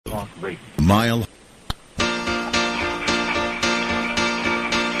Mile.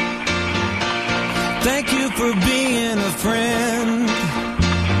 Thank you for being a friend.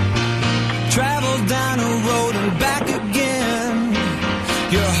 Travel down a road and back again.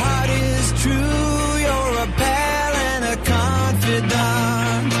 Your heart is true, you're a pal and a confidant.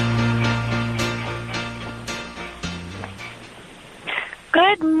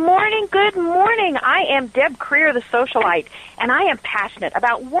 Good morning, good morning. I am Deb Creer, the socialite, and I am passionate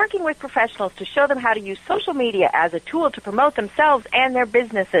about working with professionals to show them how to use social media as a tool to promote themselves and their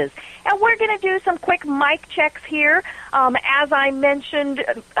businesses. And we're going to do some quick mic checks here. As I mentioned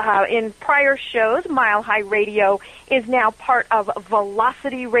in prior shows, Mile High Radio is now part of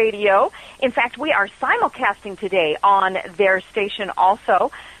Velocity Radio. In fact, we are simulcasting today on their station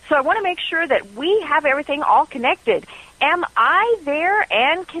also. So I want to make sure that we have everything all connected. Am I there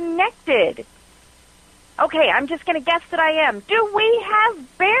and connected? Okay, I'm just going to guess that I am. Do we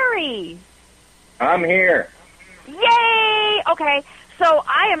have Barry? I'm here. Yay! Okay, so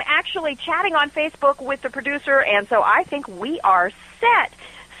I am actually chatting on Facebook with the producer, and so I think we are set.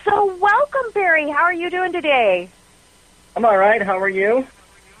 So welcome, Barry. How are you doing today? I'm all right. How are you?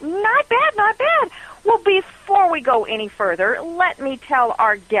 Not bad, not bad. Well, before we go any further, let me tell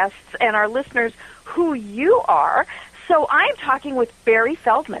our guests and our listeners who you are. So I'm talking with Barry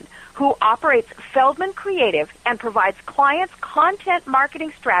Feldman, who operates Feldman Creative and provides clients content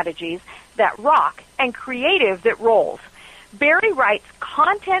marketing strategies that rock and creative that rolls. Barry writes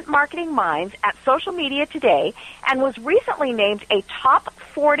Content Marketing Minds at Social Media Today and was recently named a top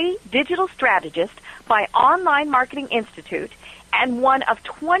 40 digital strategist by Online Marketing Institute and one of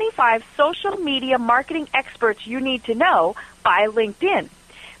 25 social media marketing experts you need to know by LinkedIn.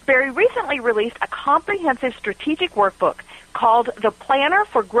 Barry recently released a comprehensive strategic workbook called The Planner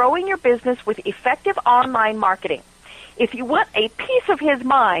for Growing Your Business with Effective Online Marketing. If you want a piece of his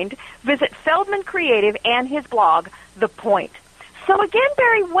mind, visit Feldman Creative and his blog, The Point. So again,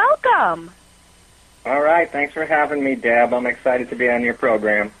 Barry, welcome. All right. Thanks for having me, Deb. I'm excited to be on your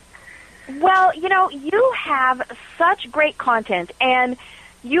program. Well, you know, you have such great content, and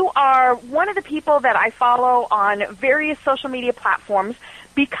you are one of the people that I follow on various social media platforms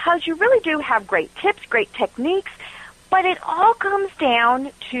because you really do have great tips, great techniques, but it all comes down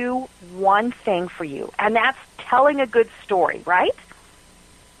to one thing for you, and that's telling a good story, right?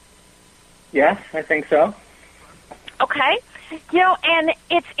 Yes, I think so. Okay. You know, and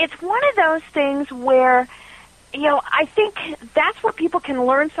it's one of those things where, you know, I think that's where people can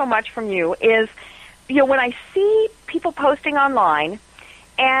learn so much from you is, you know, when I see people posting online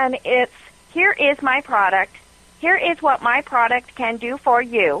and it's, here is my product, here is what my product can do for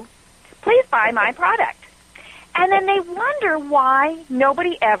you, please buy my product. And then they wonder why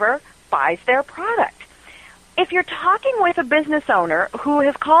nobody ever buys their product. If you're talking with a business owner who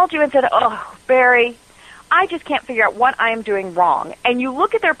has called you and said, oh, Barry, I just can't figure out what I'm doing wrong, and you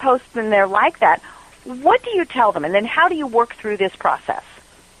look at their posts and they're like that, what do you tell them, and then how do you work through this process?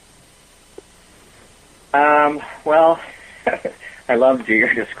 Well, I loved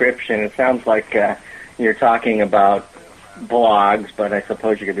your description. It sounds like you're talking about blogs, but I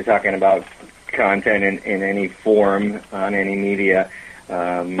suppose you could be talking about content in any form on any media,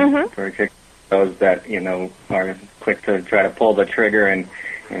 particularly those that, you know, are quick to try to pull the trigger and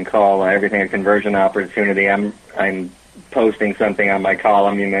call everything a conversion opportunity. I'm posting something on my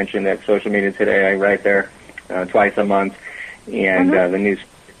column. You mentioned that Social Media Today, I write there twice a month, and the news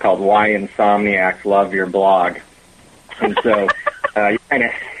called Why Insomniacs Love Your Blog. And so you kind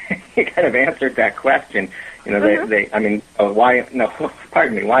of answered that question. You know, why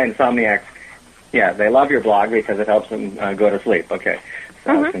Insomniacs? Yeah, they love your blog because it helps them go to sleep. Okay,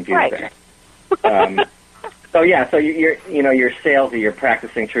 so I was confused right. there. So you're salesy. You're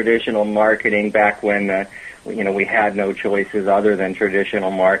practicing traditional marketing back when we had no choices other than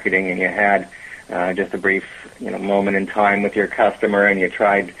traditional marketing, and you had just a brief moment in time with your customer, and you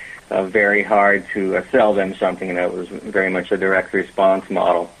tried very hard to sell them something, and that was very much a direct response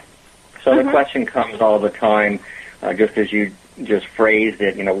model. So the question comes all the time, just as you just phrased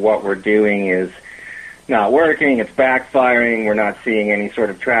it. What we're doing is not working, it's backfiring, we're not seeing any sort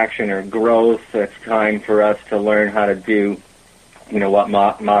of traction or growth. It's time for us to learn how to do, what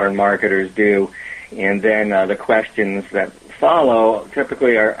modern marketers do. And then the questions that follow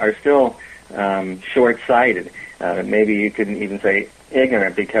typically are still short-sighted. Maybe you could even say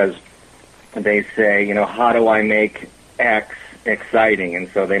ignorant, because they say, how do I make X exciting? And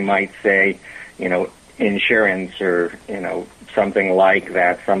so they might say, insurance or, something like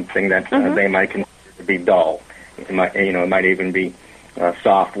that, something that they might consider to be dull. It might even be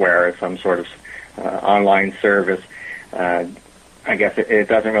software or some sort of online service. I guess it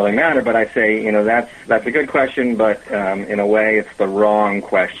doesn't really matter, but I say, that's a good question, but in a way it's the wrong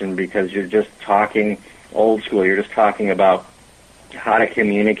question because you're just talking old school. You're just talking about how to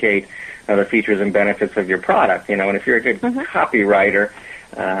communicate the features and benefits of your product. And if you're a good copywriter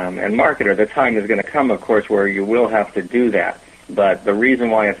and marketer, the time is going to come, of course, where you will have to do that. But the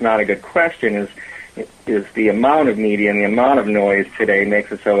reason why it's not a good question is the amount of media and the amount of noise today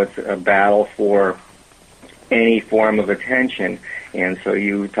makes it so it's a battle for any form of attention. And so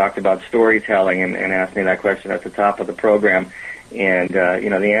you talked about storytelling and asked me that question at the top of the program. And,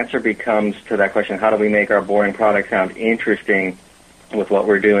 the answer becomes to that question, how do we make our boring product sound interesting with what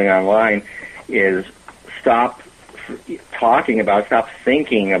we're doing online, is stop talking about, stop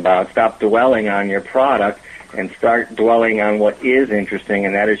thinking about, stop dwelling on your product and start dwelling on what is interesting,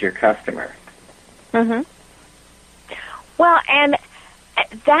 and that is your customer. Mm-hmm. Well, and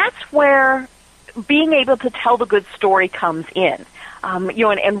that's where being able to tell the good story comes in.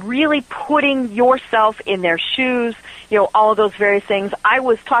 And really putting yourself in their shoes, all of those various things. I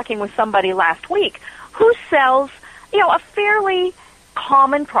was talking with somebody last week who sells, a fairly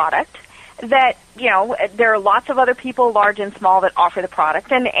common product that, there are lots of other people, large and small, that offer the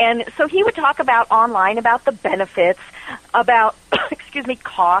product. And so he would talk about online, about the benefits, about,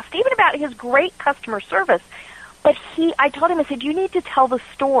 cost, even about his great customer service. But I told him, I said, you need to tell the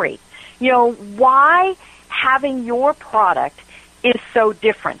story. Why having your product is so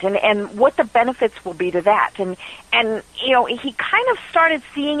different and what the benefits will be to that. And he kind of started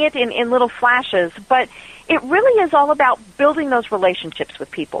seeing it in little flashes, but it really is all about building those relationships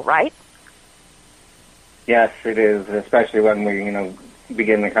with people, right? Yes, it is, especially when we,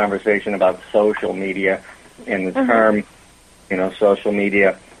 begin the conversation about social media. And the term, social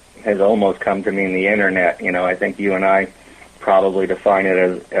media has almost come to mean the Internet. I think you and I probably define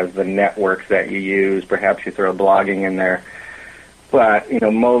it as the networks that you use. Perhaps you throw blogging in there. But,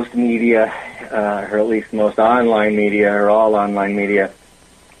 most media, or at least most online media, or all online media,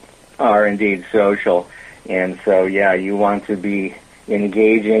 are indeed social. And so, you want to be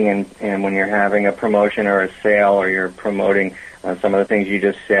engaging, and when you're having a promotion or a sale, or you're promoting some of the things you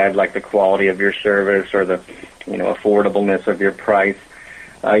just said, like the quality of your service or the, affordableness of your price,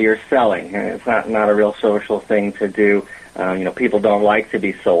 you're selling. And it's not a real social thing to do. People don't like to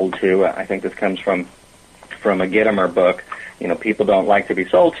be sold to. I think this comes from a Gitomer book. People don't like to be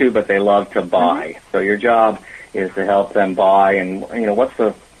sold to, but they love to buy. So your job is to help them buy. And what's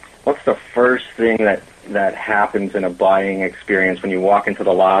the first thing that happens in a buying experience when you walk into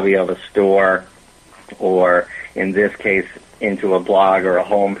the lobby of a store, or in this case, into a blog or a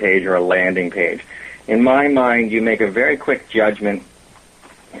home page or a landing page? In my mind, you make a very quick judgment,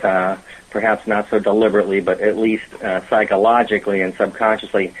 perhaps not so deliberately, but at least psychologically and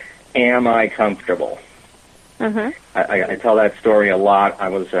subconsciously, am I comfortable? Mm-hmm. I tell that story a lot. I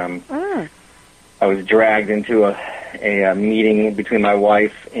was dragged into a meeting between my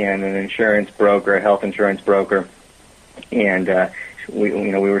wife and an insurance broker, a health insurance broker, and we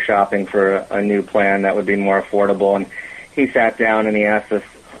were shopping for a new plan that would be more affordable. And he sat down and he asked us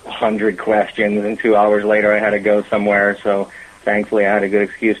 100 questions, and 2 hours later I had to go somewhere. So thankfully I had a good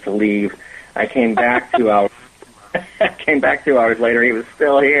excuse to leave. I came back 2 hours. Later. He was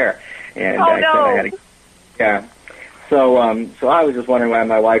still here, and I had to. Yeah. So I was just wondering why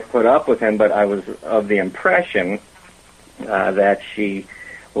my wife put up with him, but I was of the impression that she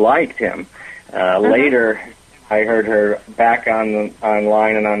liked him. Later, I heard her back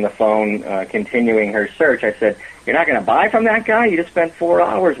online and on the phone continuing her search. I said, "You're not going to buy from that guy? You just spent 4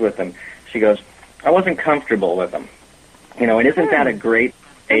 hours with him." She goes, "I wasn't comfortable with him." And isn't that a great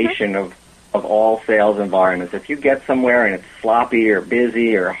foundation of all sales environments? If you get somewhere and it's sloppy or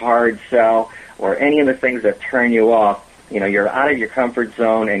busy or hard sell, or any of the things that turn you off, you're out of your comfort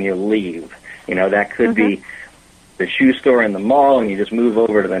zone and you leave. That could be the shoe store in the mall, and you just move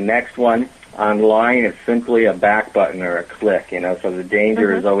over to the next one. Online, it's simply a back button or a click, so the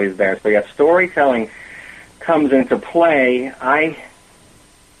danger is always there. So, storytelling comes into play. I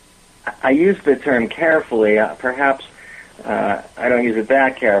use the term carefully. Perhaps I don't use it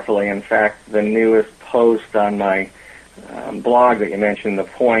that carefully. In fact, the newest post on my blog that you mentioned, the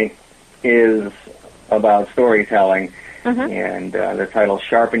point, is about storytelling, and the title,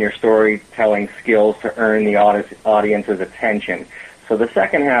 Sharpen Your Storytelling Skills to Earn the Audience's Attention. So the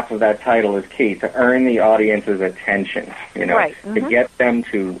second half of that title is key, to earn the audience's attention, to get them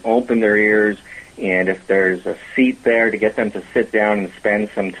to open their ears, and if there's a seat there, to get them to sit down and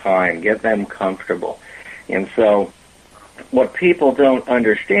spend some time, get them comfortable. And so what people don't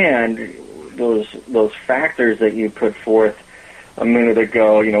understand, those factors that you put forth a minute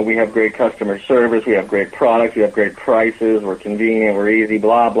ago, we have great customer service, we have great products, we have great prices, we're convenient, we're easy,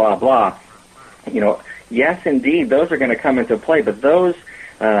 blah, blah, blah. Yes, indeed, those are going to come into play, but those,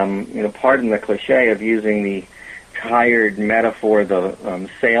 pardon the cliche of using the tired metaphor, the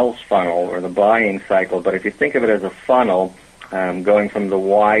sales funnel or the buying cycle, but if you think of it as a funnel, going from the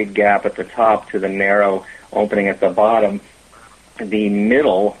wide gap at the top to the narrow opening at the bottom, the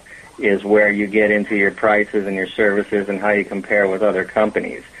middle is where you get into your prices and your services and how you compare with other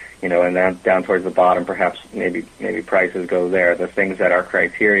companies. And then down towards the bottom, perhaps maybe prices go there, the things that are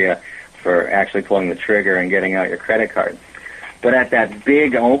criteria for actually pulling the trigger and getting out your credit card. But at that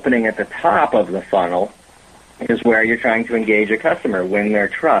big opening at the top of the funnel is where you're trying to engage a customer, win their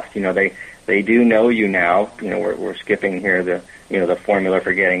trust. They do know you now. We're skipping here the formula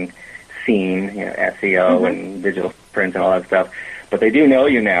for getting seen, SEO and digital print and all that stuff. But they do know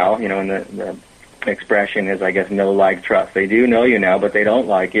you now, and the expression is, I guess, know, like, trust. They do know you now, but they don't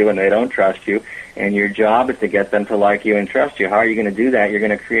like you and they don't trust you. And your job is to get them to like you and trust you. How are you going to do that? You're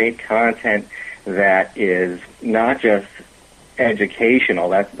going to create content that is not just educational.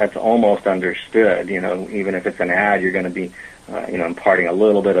 That's almost understood. Even if it's an ad, you're going to be, imparting a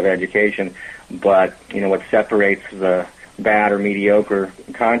little bit of education. But, what separates the bad or mediocre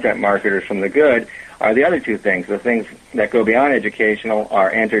content marketers from the good are the other two things. The things that go beyond educational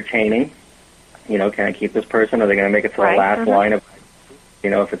are entertaining. Can I keep this person? Are they going to make it to the last line of,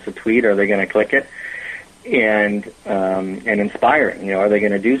 if it's a tweet, are they going to click it? And inspiring. Are they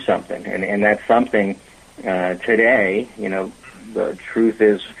going to do something? And that's something today. The truth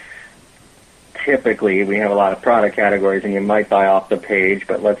is, typically we have a lot of product categories, and you might buy off the page.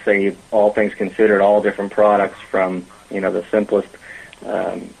 But let's say, all things considered, all different products from the simplest,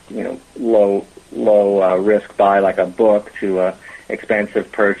 low risk buy like a book to a expensive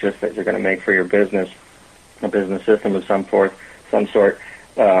purchase that you're going to make for your business, a business system of some sort.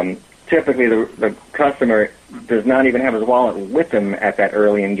 Typically, the customer does not even have his wallet with them at that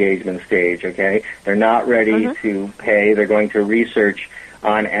early engagement stage. Okay, they're not ready to pay. They're going to research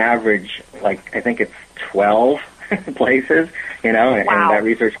on average, like I think it's 12 places. And that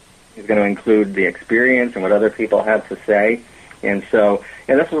research is going to include the experience and what other people have to say. And so,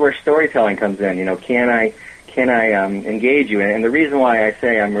 this is where storytelling comes in. Can I engage you? And the reason why I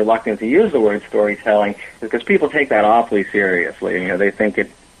say I'm reluctant to use the word storytelling is because people take that awfully seriously. They think it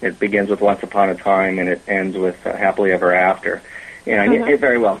begins with once upon a time and it ends with happily ever after. And it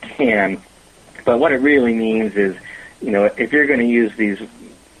very well can. But what it really means is, if you're going to use these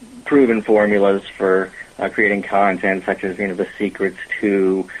proven formulas for creating content, such as, the secrets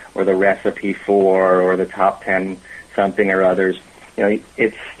to, or the recipe for, or the top 10 something or others,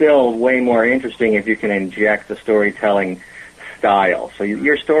 it's still way more interesting if you can inject the storytelling style. So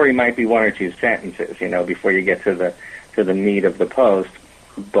your story might be one or two sentences, before you get to the meat of the post,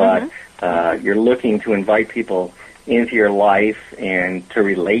 but you're looking to invite people into your life and to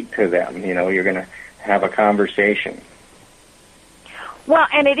relate to them. You're going to have a conversation. Well,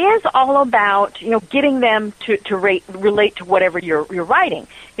 and it is all about, getting them to relate to whatever you're writing.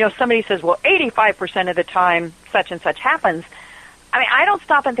 Somebody says, well, 85% of the time such and such happens. I mean, I don't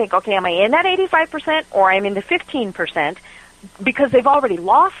stop and think, okay, am I in that 85% or I'm in the 15%, because they've already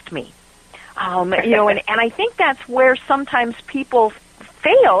lost me. And I think that's where sometimes people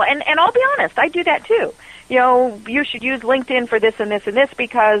fail. And I'll be honest, I do that too. You should use LinkedIn for this and this and this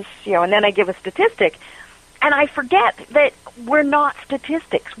because, and then I give a statistic. And I forget that we're not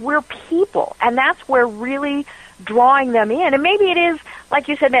statistics. We're people. And that's where really drawing them in. And maybe it is, like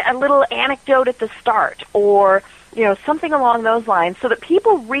you said, a little anecdote at the start or, something along those lines so that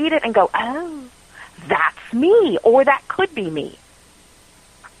people read it and go, oh, that's me, or that could be me.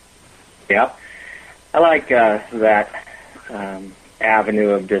 Yeah. I like that avenue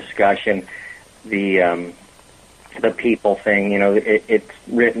of discussion, the people thing. It's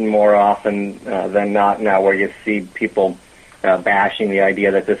written more often than not now, where you see people bashing the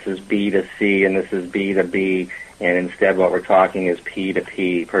idea that this is B to C and this is B to B, and instead what we're talking is P to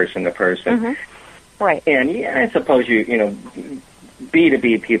P, person to person. Right. And I suppose B to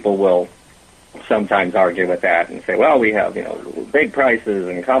B people will sometimes argue with that and say, well, we have big prices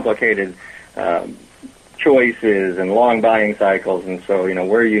and complicated choices and long buying cycles, and so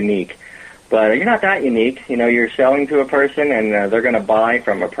we're unique. But you're not that unique. You're selling to a person, and they're going to buy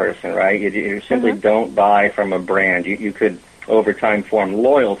from a person, right? You simply don't buy from a brand. You could, over time, form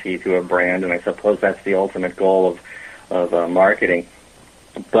loyalty to a brand, and I suppose that's the ultimate goal of marketing.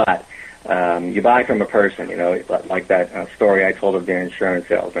 But you buy from a person, like that story I told of the insurance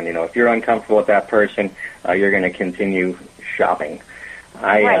salesman. If you're uncomfortable with that person, you're going to continue shopping.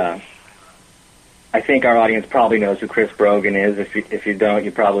 I think our audience probably knows who Chris Brogan is. If you don't,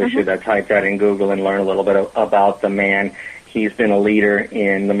 you probably should type that in Google and learn a little bit about the man. He's been a leader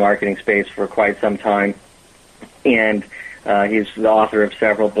in the marketing space for quite some time, and he's the author of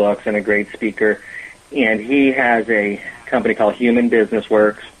several books and a great speaker. And he has a company called Human Business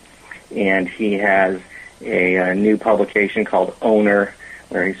Works, and he has a new publication called Owner,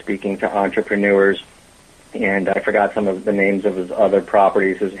 where he's speaking to entrepreneurs. And I forgot some of the names of his other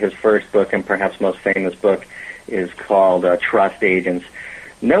properties. His first book, and perhaps most famous book, is called Trust Agents.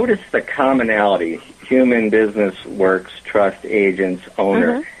 Notice the commonality: Human Business Works, Trust Agents,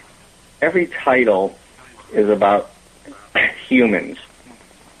 Owner. Every title is about humans.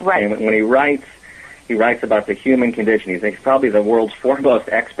 Right. And when he writes about the human condition. He's probably the world's foremost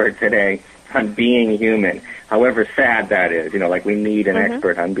expert today on being human. However sad that is, like we need an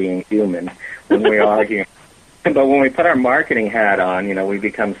expert on being human when we are human. But when we put our marketing hat on, we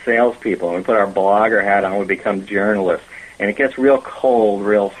become salespeople. When we put our blogger hat on, we become journalists. And it gets real cold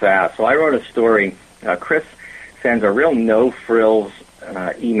real fast. So I wrote a story. Chris sends a real no-frills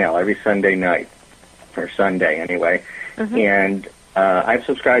email every Sunday night, or Sunday anyway. And I've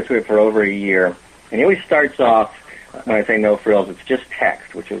subscribed to it for over a year. And he always starts off, when I say no frills, it's just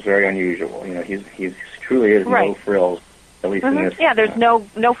text, which is very unusual. He's truly is no frills, at least in this. Yeah, there's no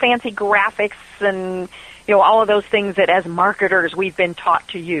fancy graphics and all of those things that as marketers we've been taught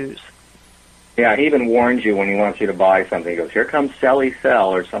to use. Yeah, he even warns you when he wants you to buy something. He goes, "Here comes Selly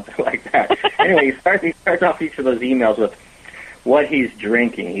Sell," or something like that. Anyway, he starts off each of those emails with what he's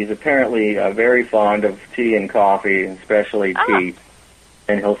drinking. He's apparently very fond of tea and coffee, especially tea.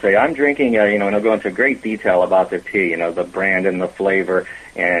 And he'll say, "I'm drinking," and he'll go into great detail about the tea, the brand and the flavor,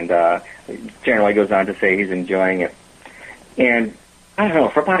 and generally goes on to say he's enjoying it. And I don't know,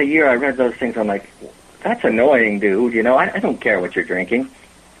 for about a year I read those things. I'm like, that's annoying, dude. I don't care what you're drinking.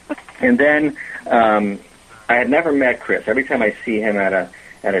 And then I had never met Chris. Every time I see him at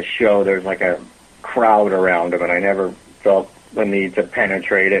a show, there's like a crowd around him, and I never felt the need to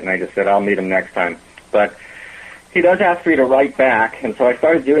penetrate it, and I just said, I'll meet him next time. But he does ask me to write back, and so I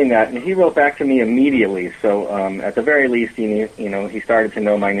started doing that, and he wrote back to me immediately. So at the very least, he started to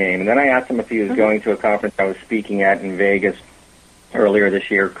know my name. And then I asked him if he was going to a conference I was speaking at in Vegas earlier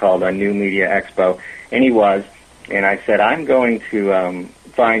this year called New Media Expo, and he was. And I said, I'm going to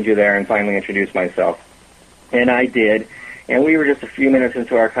find you there and finally introduce myself. And I did. And we were just a few minutes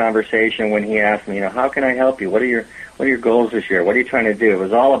into our conversation when he asked me, how can I help you? What are your goals this year? What are you trying to do? It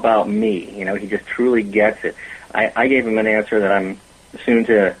was all about me. He just truly gets it. I gave him an answer that I'm soon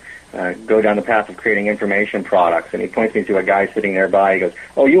to go down the path of creating information products, and he points me to a guy sitting nearby. He goes,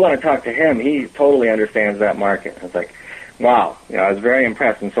 "Oh, you want to talk to him? He totally understands that market." I was like, wow. I was very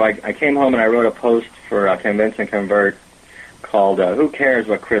impressed. And so I came home and I wrote a post for Convince and Convert called "Who Cares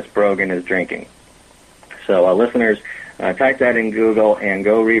What Chris Brogan is Drinking?" So listeners, type that in Google and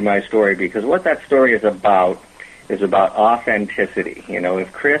go read my story, because what that story is about authenticity.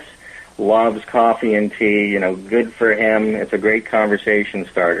 If Chris loves coffee and tea, good for him. It's a great conversation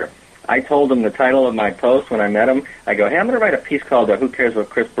starter. I told him the title of my post when I met him. I go, hey, I'm going to write a piece called Who Cares What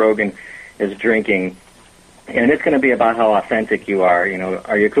Chris Brogan is Drinking? And it's going to be about how authentic you are.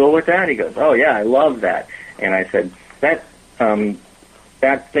 Are you cool with that? He goes, oh, yeah, I love that. And I said, that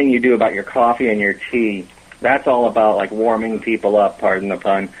thing you do about your coffee and your tea, that's all about, like, warming people up, pardon the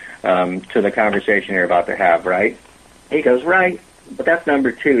pun, to the conversation you're about to have, right? He goes, right. But that's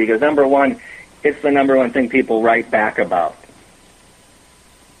number two. He goes, number one, it's the number one thing people write back about.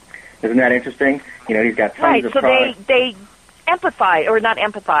 Isn't that interesting? He's got tons of products. So they empathize, or not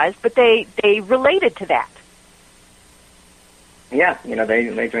empathize, but they related to that. Yeah,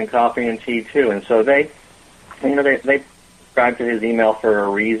 they drink coffee and tea too, and so they subscribe to his email for a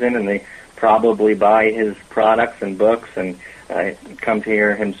reason, and they probably buy his products and books and come to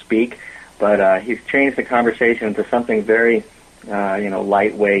hear him speak. But he's changed the conversation into something very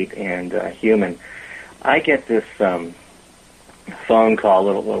lightweight and human. I get this phone call,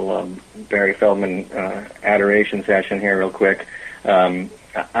 little Barry Feldman adoration session here real quick.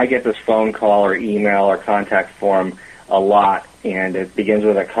 I get this phone call or email or contact form a lot, and it begins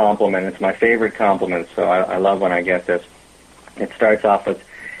with a compliment. It's my favorite compliment, so I love when I get this. It starts off with,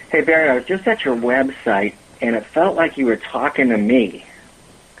 hey, Barry, I was just at your website, and it felt like you were talking to me.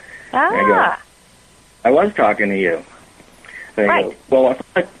 I go, I was talking to you. They go, well,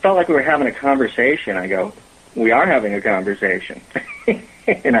 I felt like we were having a conversation. I go, we are having a conversation.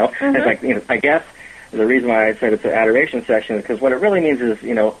 It's like, I guess the reason why I said it's an adoration session is because what it really means is,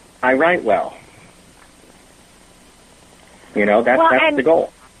 I write well. That's the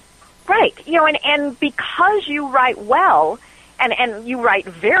goal. Right. And because you write well, and you write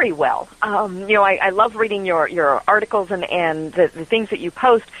very well. I love reading your articles and the things that you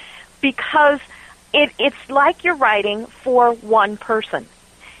post, because it's like you're writing for one person.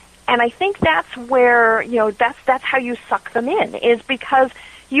 And I think that's where, that's how you suck them in, is because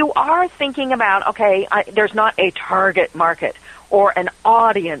you are thinking about, okay, there's not a target market or an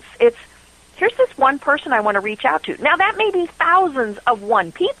audience. It's, here's this one person I want to reach out to. Now, that may be thousands of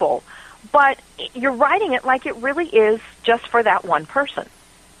one people, but you're writing it like it really is just for that one person.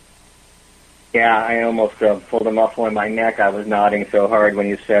 Yeah, I almost pulled a muscle in my neck. I was nodding so hard when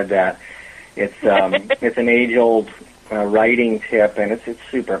you said that. It's it's an age-old writing tip, and it's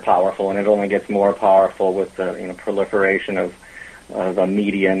super powerful, and it only gets more powerful with the proliferation of the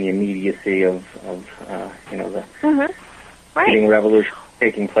media and the immediacy of the reading revolution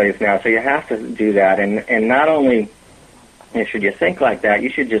taking place now. So you have to do that, and not only should you think like that, you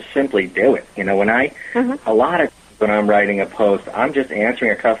should just simply do it. When a lot of when I'm writing a post, I'm just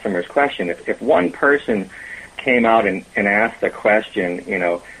answering a customer's question. If one person came out and asked a question,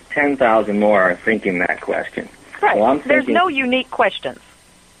 10,000 more are thinking that question. Right. Well, There's no unique questions.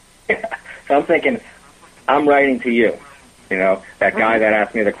 Yeah. So I'm thinking, I'm writing to you. That guy that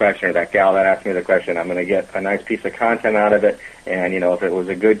asked me the question, or that gal that asked me the question, I'm going to get a nice piece of content out of it. And, if it was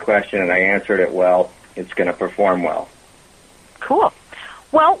a good question and I answered it well, it's going to perform well. Cool.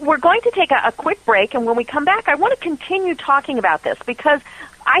 Well, we're going to take a quick break, and when we come back, I want to continue talking about this, because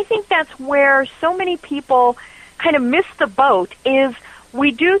I think that's where so many people kind of miss the boat, is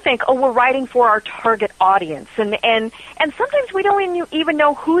we do think, we're writing for our target audience, and sometimes we don't even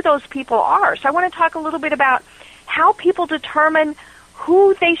know who those people are. So I want to talk a little bit about how people determine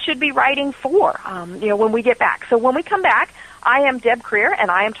who they should be writing for, when we get back. So when we come back, I am Deb Creer, and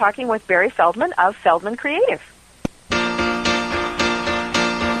I am talking with Barry Feldman of Feldman Creative.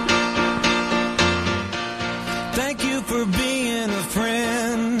 Thank you for being a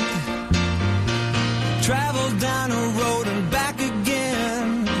friend. Travel down a road and back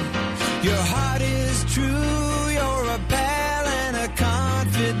again. Your heart is true, you're a pal and a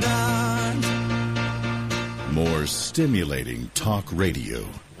confidant. More stimulating talk radio.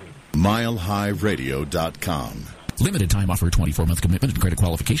 MileHighRadio.com. Limited time offer, 24-month commitment and credit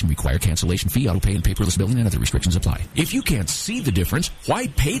qualification required. Cancellation fee, auto pay, and paperless billing and other restrictions apply. If you can't see the difference, why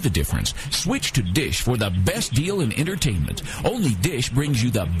pay the difference? Switch to Dish for the best deal in entertainment. Only Dish brings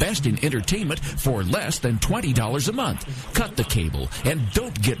you the best in entertainment for less than $20 a month. Cut the cable and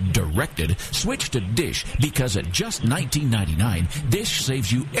don't get directed. Switch to Dish, because at just $19.99, Dish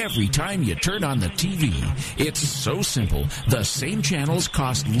saves you every time you turn on the TV. It's so simple. The same channels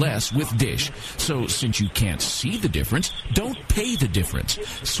cost less with Dish. So since you can't see the difference, don't pay the difference.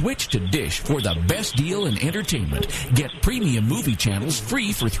 Switch to Dish for the best deal in entertainment. Get premium movie channels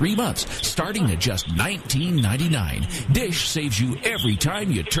free for 3 months, starting at just $19.99. Dish saves you every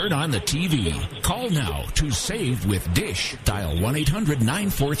time you turn on the TV. Call now to save with Dish. Dial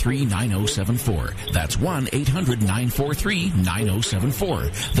 1-800-943-9074. That's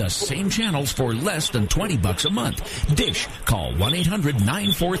 1-800-943-9074. The same channels for less than $20 a month. Dish. Call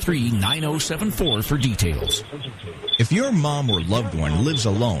 1-800-943-9074 for details. If your mom or loved one lives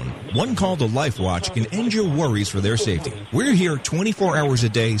alone, one call to LifeWatch can end your worries for their safety. We're here 24 hours a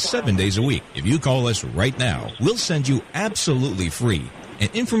day, 7 days a week. If you call us right now, we'll send you absolutely free an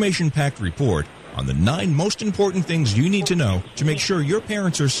information-packed report on the 9 most important things you need to know to make sure your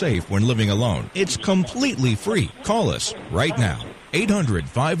parents are safe when living alone. It's completely free. Call us right now.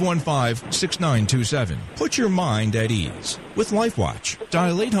 800-515-6927. Put your mind at ease with LifeWatch.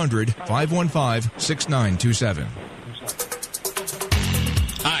 Dial 800-515-6927.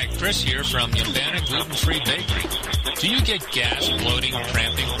 Hi, Chris here from Yumbana Gluten-Free Bakery. Do you get gas, bloating,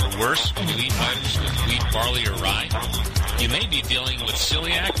 cramping, or worse when you eat items with wheat, barley, or rye? You may be dealing with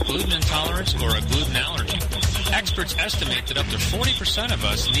celiac, gluten intolerance, or a gluten allergy. Experts estimate that up to 40% of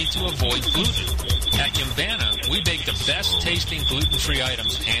us need to avoid gluten. At Yumbana, we bake the best-tasting gluten-free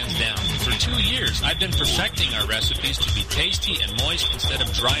items, hands down. For 2 years, I've been perfecting our recipes to be tasty and moist instead of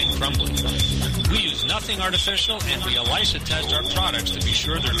dry and crumbly. We use nothing artificial, and we ELISA test our products to be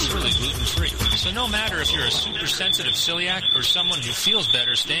sure they're truly gluten-free. So no matter if you're a super-sensitive celiac or someone who feels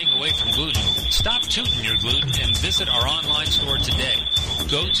better staying away from gluten, stop tooting your gluten and visit our online store today.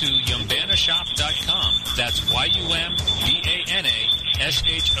 Go to YumbanaShop.com. That's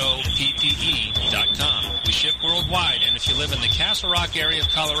YumbanaShoppe.com. We ship worldwide, and if you live in the Castle Rock area of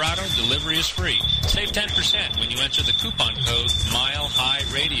Colorado, delivery is free. Save 10% when you enter the coupon code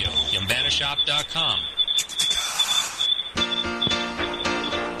MileHighRadio. YumbanaShop.com.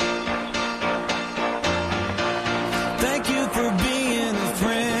 Thank you for being a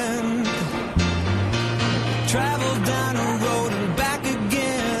friend. Travel down a road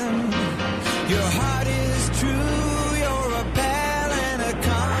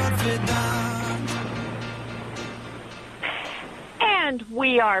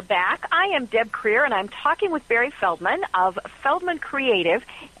We are back. I am Deb Creer, and I'm talking with Barry Feldman of Feldman Creative.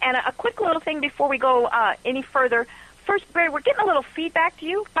 And a quick little thing before we go any further. First, Barry, we're getting a little feedback. Do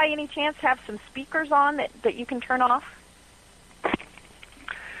you, by any chance, have some speakers on that you can turn off?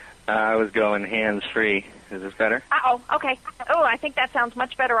 I was going hands-free. Is this better? Uh-oh, okay. Oh, I think that sounds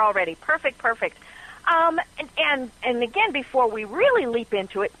much better already. Perfect. And again, before we really leap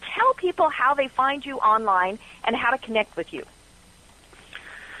into it, tell people how they find you online and how to connect with you.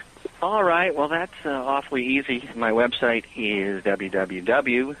 All right. Well, that's awfully easy. My website is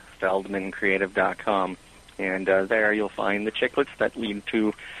www.feldmancreative.com, and there you'll find the chicklets that lead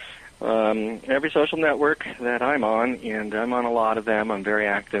to every social network that I'm on, and I'm on a lot of them. I'm very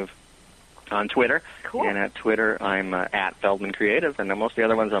active on Twitter. Cool. And at Twitter, I'm at Feldman Creative, and then most of the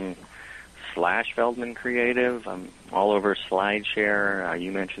other ones I'm /Feldman Creative. I'm all over SlideShare.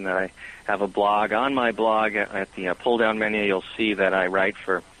 You mentioned that I have a blog. On my blog, at the pull-down menu, you'll see that I write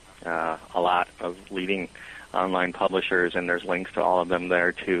for a lot of leading online publishers, and there's links to all of them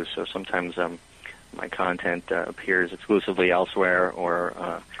there, too. So sometimes my content appears exclusively elsewhere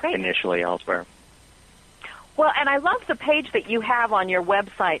or initially elsewhere. Well, and I love the page that you have on your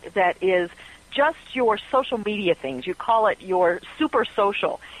website that is just your social media things. You call it your super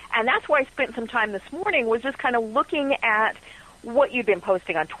social. And that's where I spent some time this morning, was just kind of looking at what you've been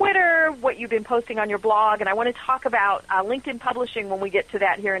posting on Twitter, what you've been posting on your blog, and I want to talk about LinkedIn publishing when we get to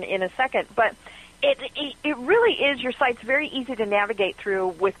that here in a second. But it really is, your site's very easy to navigate through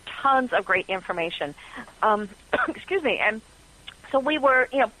with tons of great information. Excuse me. And so we were,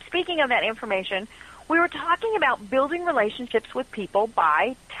 speaking of that information, we were talking about building relationships with people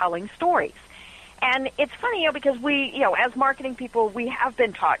by telling stories. And it's funny, because we, as marketing people, we have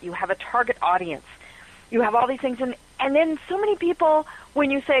been taught you have a target audience. You have all these things. And then so many people, when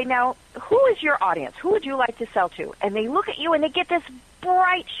you say, now, who is your audience? Who would you like to sell to? And they look at you and they get this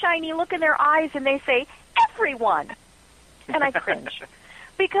bright, shiny look in their eyes and they say, everyone. And I cringe.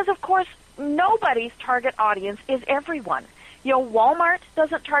 Because, of course, nobody's target audience is everyone. Walmart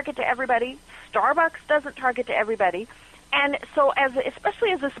doesn't target to everybody. Starbucks doesn't target to everybody. And so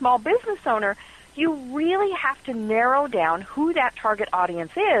especially as a small business owner, you really have to narrow down who that target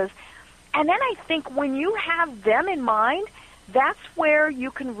audience is. And then I think when you have them in mind, that's where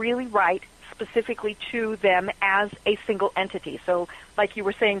you can really write specifically to them as a single entity. So like you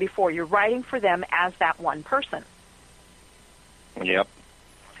were saying before, you're writing for them as that one person. Yep.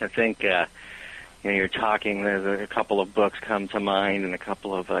 I think you're talking, there's a couple of books come to mind and a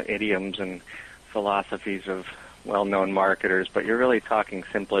couple of idioms and philosophies of well-known marketers, but you're really talking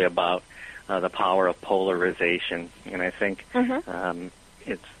simply about the power of polarization. And I think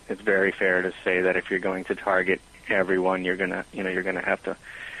it's very fair to say that if you're going to target everyone, you're gonna have to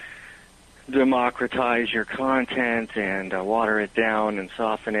democratize your content and water it down and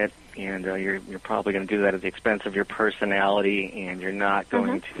soften it, and you're probably going to do that at the expense of your personality, and you're not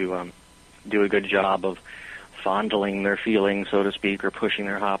going to do a good job of fondling their feelings, so to speak, or pushing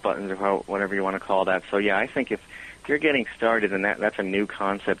their hot buttons, or whatever you want to call that. So yeah, I think if you're getting started and that's a new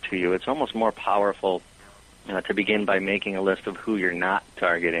concept to you, it's almost more powerful to begin by making a list of who you're not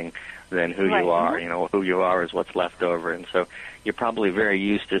targeting than who you are. Who you are is what's left over. And so you're probably very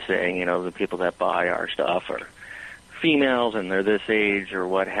used to saying, the people that buy our stuff are females and they're this age or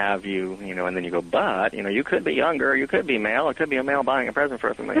what have you, and then you go, but, you could be younger, you could be male, it could be a male buying a present for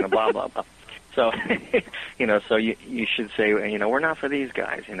a female, blah, blah, blah. So, so you should say, we're not for these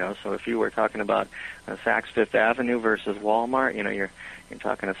guys, So if you were talking about Saks Fifth Avenue versus Walmart, you're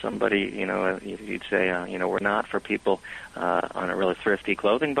talking to somebody, you'd say, we're not for people on a really thrifty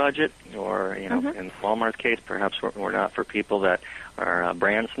clothing budget, or, in Walmart's case, perhaps we're not for people that are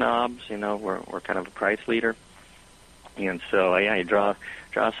brand snobs, we're kind of a price leader. And so, you draw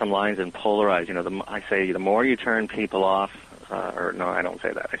some lines and polarize. I say the more you turn people off, or no, I don't say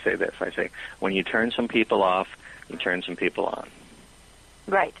that. I say this. I say when you turn some people off, you turn some people on.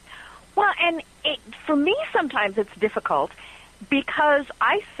 Right. Well, and for me, sometimes it's difficult because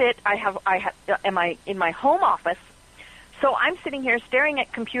I am in my home office, so I'm sitting here staring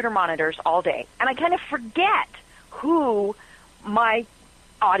at computer monitors all day, and I kind of forget who my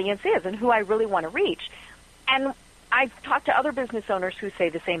audience is and who I really want to reach. And I've talked to other business owners who say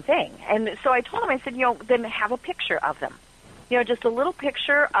the same thing. And so I told them, I said, then have a picture of them. Just a little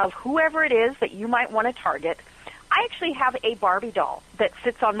picture of whoever it is that you might want to target. I actually have a Barbie doll that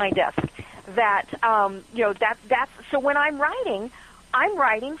sits on my desk that, that's, so when I'm writing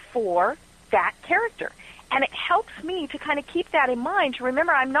for that character. And it helps me to kind of keep that in mind, to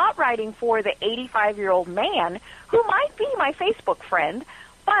remember I'm not writing for the 85-year-old man who might be my Facebook friend,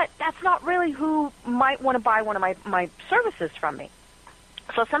 but that's not really who might want to buy one of my services from me.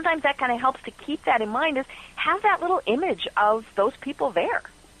 So sometimes that kind of helps to keep that in mind, is have that little image of those people there.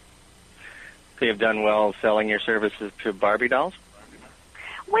 So you've done well selling your services to Barbie dolls?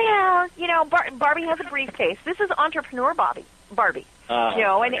 Well, Barbie has a briefcase. This is entrepreneur Barbie.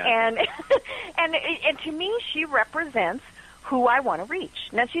 And to me, she represents who I want to reach.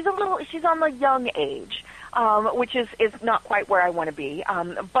 Now, she's on the young age, which is not quite where I want to be.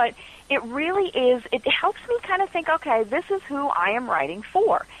 But it really is, it helps me kind of think, okay, this is who I am writing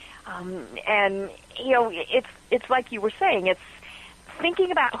for. And, it's like you were saying, it's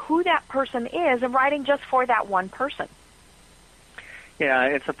thinking about who that person is and writing just for that one person. Yeah,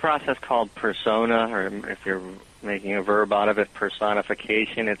 it's a process called persona, or if you're making a verb out of it,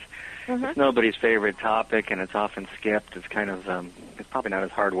 personification. It's nobody's favorite topic, and it's often skipped. It's kind of it's probably not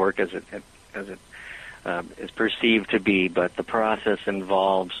as hard work as it is perceived to be, but the process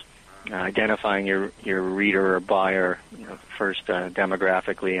involves identifying your reader or buyer, first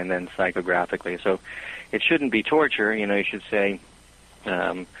demographically and then psychographically. So it shouldn't be torture. You should say,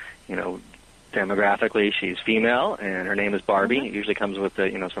 demographically, she's female, and her name is Barbie. It usually comes with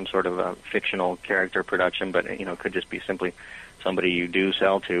some sort of a fictional character production, but it could just be simply somebody you do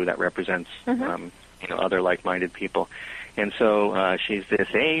sell to that represents other like-minded people. And so she's this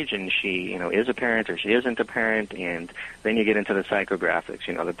age, and she is a parent or she isn't a parent, and then you get into the psychographics.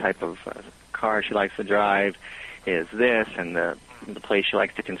 The type of car she likes to drive is this, and the place she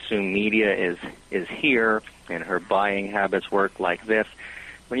likes to consume media is here, and her buying habits work like this.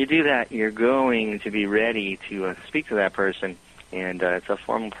 When you do that, you're going to be ready to speak to that person, and it's a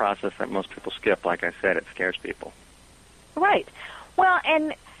formal process that most people skip. Like I said, it scares people. Right. Well,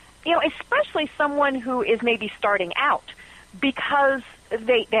 and, especially someone who is maybe starting out, because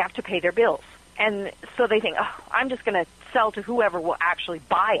they have to pay their bills. And so they think, I'm just going to sell to whoever will actually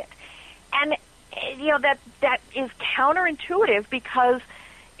buy it. And, that is counterintuitive, because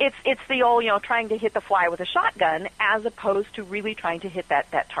it's the old, trying to hit the fly with a shotgun as opposed to really trying to hit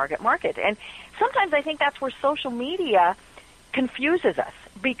that target market. And sometimes I think that's where social media confuses us,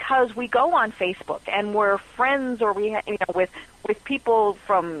 because we go on Facebook and we're friends, or with people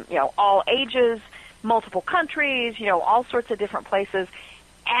from all ages, multiple countries, all sorts of different places,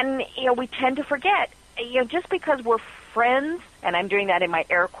 and we tend to forget, just because we're friends, and I'm doing that in my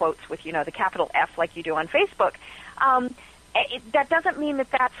air quotes with the capital F like you do on Facebook. That doesn't mean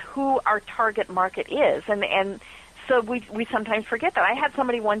that that's who our target market is, and so we sometimes forget that. I had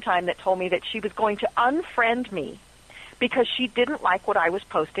somebody one time that told me that she was going to unfriend me because she didn't like what I was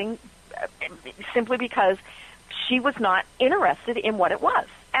posting, simply because she was not interested in what it was.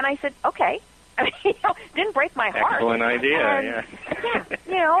 And I said, okay. Didn't break my heart. Excellent idea, yeah.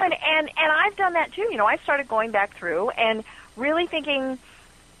 And I've done that too. I started going back through and really thinking,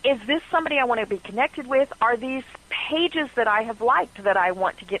 is this somebody I want to be connected with? Are these pages that I have liked that I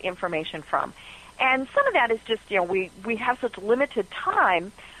want to get information from? And some of that is just, we have such limited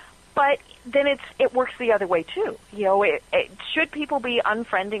time, but then it works the other way too. Should people be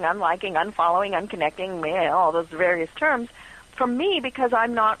unfriending, unliking, unfollowing, unconnecting, all those various terms from me because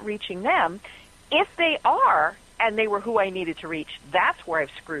I'm not reaching them? If they are, and they were who I needed to reach, that's where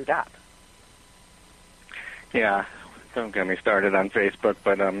I've screwed up. Yeah. Don't get me started on Facebook,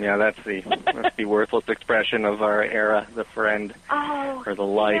 but that's the worthless expression of our era, the friend or the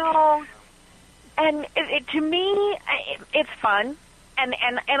like. And to me, it's fun, and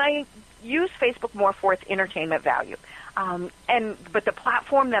I use Facebook more for its entertainment value. But the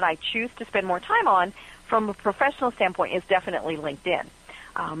platform that I choose to spend more time on, from a professional standpoint, is definitely LinkedIn.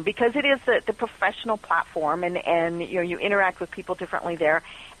 Because it is the professional platform, and you interact with people differently there.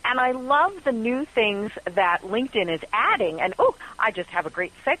 And I love the new things that LinkedIn is adding. And, I just have a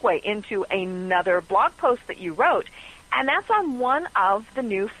great segue into another blog post that you wrote. And that's on one of the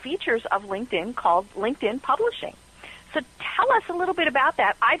new features of LinkedIn called LinkedIn Publishing. So tell us a little bit about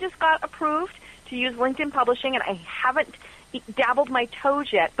that. I just got approved to use LinkedIn Publishing, and I haven't dabbled my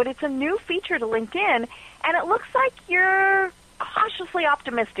toes yet. But it's a new feature to LinkedIn, and it looks like you're cautiously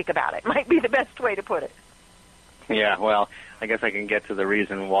optimistic about it. Might be the best way to put it. Yeah, well, I guess I can get to the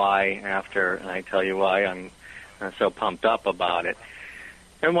reason why after I tell you why I'm so pumped up about it.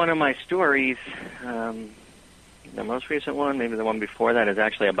 And one of my stories, the most recent one, maybe the one before that, is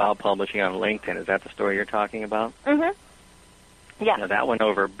actually about publishing on LinkedIn. Is that the story you're talking about? Mm-hmm. Yeah. Now, that went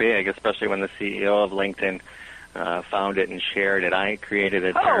over big, especially when the CEO of LinkedIn found it and shared it. I created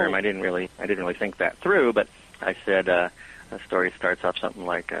a term. I didn't really think that through, but I said the story starts off something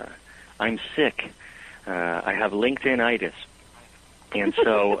like, "I'm sick. I have LinkedIn-itis." And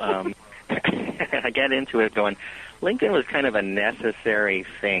so I get into it going, LinkedIn was kind of a necessary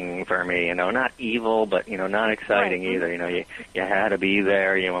thing for me, not evil, but, not exciting Right. either. You had to be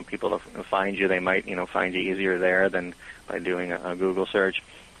there. You want people to find you. They might, find you easier there than by doing a Google search.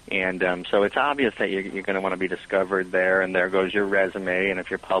 And so it's obvious that you're going to want to be discovered there, and there goes your resume. And if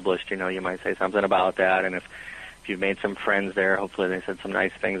you're published, you might say something about that. And if you've made some friends there, hopefully they said some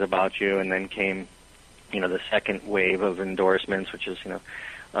nice things about you. And then came, the second wave of endorsements, which is,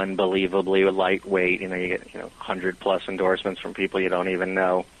 unbelievably lightweight. You get 100+ endorsements from people you don't even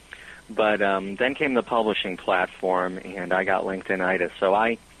know. But then came the publishing platform, and I got LinkedInitis. So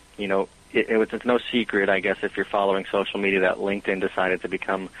it's no secret, I guess, if you're following social media, that LinkedIn decided to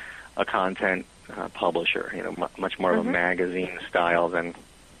become a content publisher. Much more of a magazine style than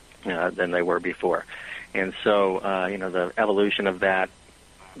they were before. And so the evolution of that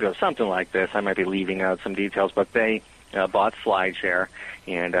goes something like this. I might be leaving out some details, but they bought SlideShare,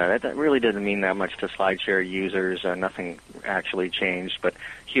 and that really doesn't mean that much to SlideShare users. Nothing actually changed, but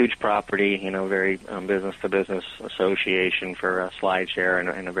huge property, very business-to-business association for SlideShare,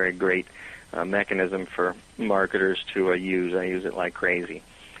 and a very great mechanism for marketers to use. I use it like crazy.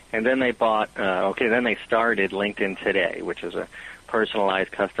 And then they then they started LinkedIn Today, which is a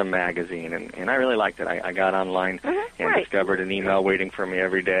personalized custom magazine, and I really liked it. I got online and discovered an email waiting for me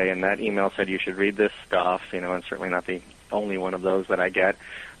every day, and that email said you should read this stuff, and certainly not the only one of those that I get,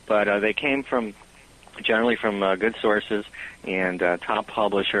 but they came generally from good sources and top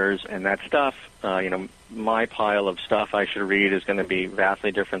publishers, and that stuff, my pile of stuff I should read is going to be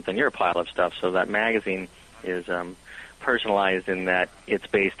vastly different than your pile of stuff, so that magazine is personalized in that it's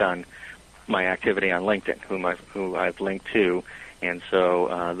based on my activity on LinkedIn, who I've linked to. And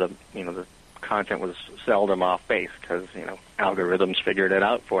so the content was seldom off base because algorithms figured it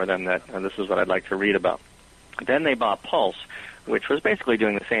out for them that this is what I'd like to read about. Then they bought Pulse, which was basically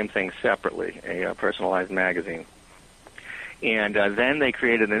doing the same thing separately, a personalized magazine. And then they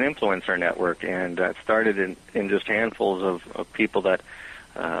created an influencer network, and it started in just handfuls of people that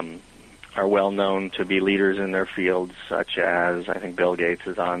are well known to be leaders in their fields, such as I think Bill Gates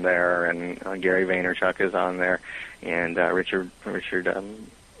is on there, and Gary Vaynerchuk is on there, and Richard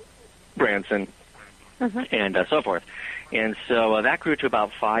Branson, and so forth. And so that grew to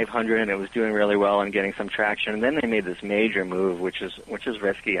about 500, and it was doing really well and getting some traction. And then they made this major move, which is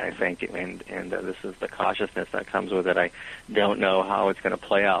risky, I think, and this is the cautiousness that comes with it. I don't know how it's going to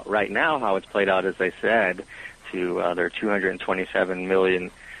play out. Right now, how it's played out, as they said, to their 227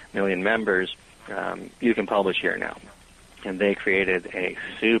 million members, you can publish here now. And they created a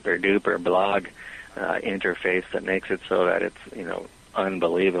super-duper blog interface that makes it so that it's,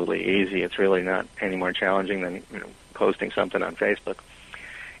 unbelievably easy. It's really not any more challenging than, posting something on Facebook.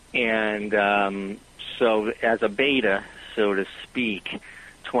 And so as a beta, so to speak,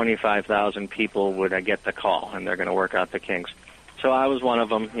 25,000 people would get the call, and they're going to work out the kinks. So I was one of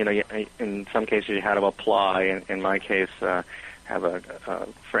them. In some cases you had to apply. In my case, have a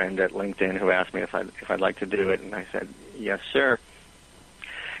friend at LinkedIn who asked me if I'd like to do it, and I said, yes, sir.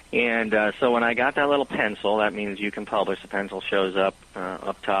 And so when I got that little pencil, that means you can publish. The pencil shows up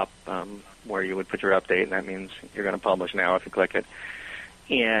top where you would put your update, and that means you're going to publish now if you click it.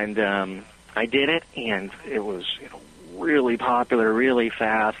 And I did it, and it was really popular, really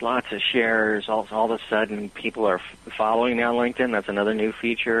fast, lots of shares. All of a sudden, people are following me on LinkedIn. That's another new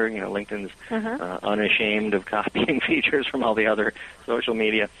feature. LinkedIn's unashamed of copying features from all the other social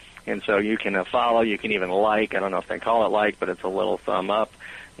media. And so you can follow, you can even like. I don't know if they call it like, but it's a little thumb up.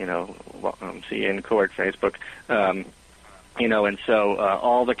 See you in court, Facebook. And so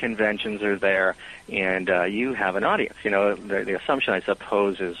all the conventions are there, and you have an audience. The assumption, I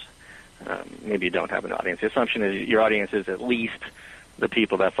suppose, is maybe you don't have an audience. The assumption is your audience is at least the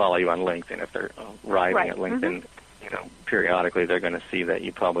people that follow you on LinkedIn. If they're arriving at LinkedIn, periodically they're going to see that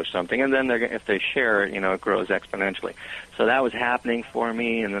you publish something, and then if they share it, it grows exponentially. So that was happening for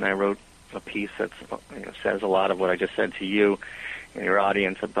me, and then I wrote a piece that says a lot of what I just said to you and your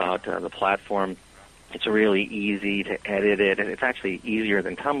audience about the platform. It's really easy to edit it, and it's actually easier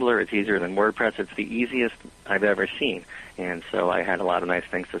than Tumblr. It's easier than WordPress. It's the easiest I've ever seen. And so I had a lot of nice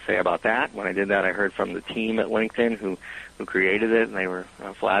things to say about that. When I did that, I heard from the team at LinkedIn who created it, and they were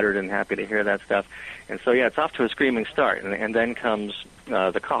flattered and happy to hear that stuff. And so, it's off to a screaming start. And then comes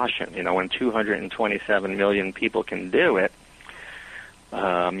the caution. When 227 million people can do it,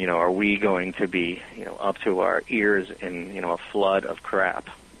 are we going to be, up to our ears in, a flood of crap?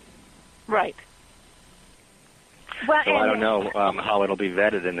 Right. Well, so I don't know how it'll be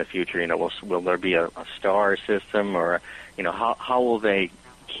vetted in the future. Will there be a star system, or how will they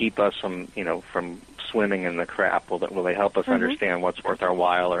keep us from swimming in the crap? Will they help us understand what's worth our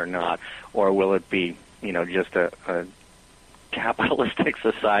while or not, or will it be just a capitalistic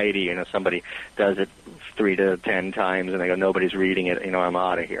society. Somebody does it 3 to 10 times and they go, nobody's reading it, I'm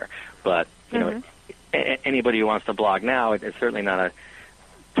out of here. But, anybody who wants to blog now, it's certainly not a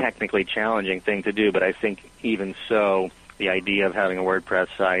technically challenging thing to do, but I think even so, the idea of having a WordPress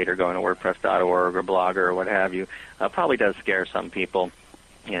site or going to WordPress.org or Blogger or what have you probably does scare some people.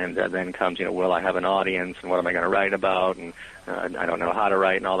 And then comes, will I have an audience, and what am I going to write about, and I don't know how to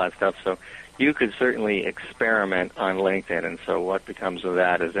write and all that stuff. So you could certainly experiment on LinkedIn, and so what becomes of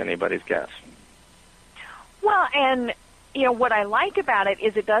that is anybody's guess. Well, and, what I like about it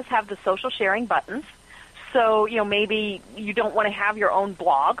is it does have the social sharing buttons. So, maybe you don't want to have your own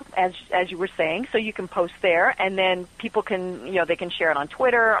blog, as you were saying, so you can post there, and then people can, they can share it on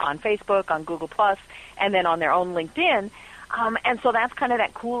Twitter, on Facebook, on Google+, and then on their own LinkedIn. And so that's kind of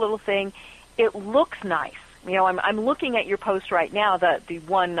that cool little thing. It looks nice. I'm looking at your post right now, the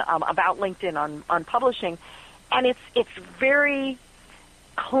one about LinkedIn on publishing, and it's very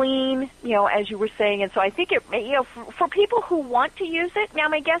clean, as you were saying. And so I think it, for people who want to use it, now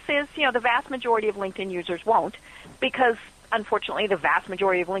my guess is, the vast majority of LinkedIn users won't, because unfortunately the vast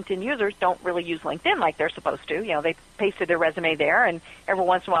majority of LinkedIn users don't really use LinkedIn like they're supposed to. They pasted their resume there, and every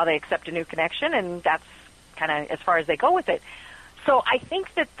once in a while they accept a new connection, and that's kind of as far as they go with it. So I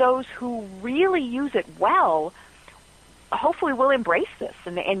think that those who really use it well hopefully will embrace this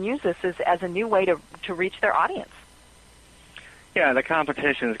and use this as a new way to reach their audience. Yeah, the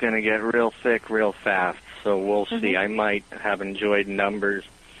competition is going to get real thick real fast, so we'll see. I might have enjoyed numbers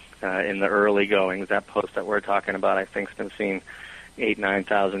in the early goings. That post that we're talking about, I think, has been seen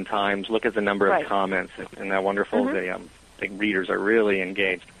 8,000-9,000 times. Look at the number of comments in that wonderful video. I think readers are really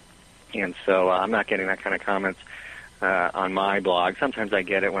engaged. And so I'm not getting that kind of comments on my blog. Sometimes I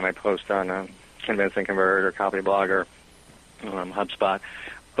get it when I post on Convince and Convert or Copyblog or HubSpot.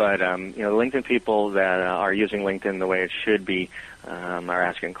 But, the LinkedIn people that are using LinkedIn the way it should be are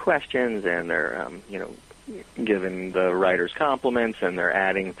asking questions, and they're, giving the writers compliments, and they're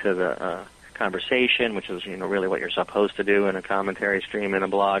adding to the conversation, which is, really what you're supposed to do in a commentary stream in a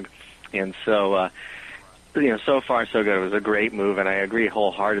blog. And so, so far so good. It was a great move, and I agree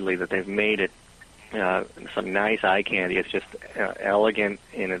wholeheartedly that they've made it some nice eye candy. It's just elegant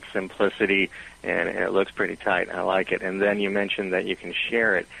in its simplicity, and it looks pretty tight. I like it. And then you mentioned that you can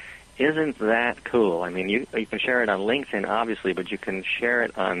share it. Isn't that cool? I mean, you can share it on LinkedIn, obviously, but you can share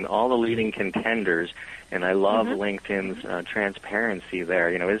it on all the leading contenders, and I love LinkedIn's transparency there.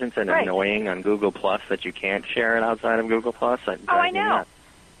 Isn't it annoying on Google Plus that you can't share it outside of Google Plus? I know. Nuts.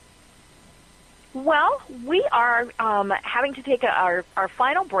 Well, we are having to take our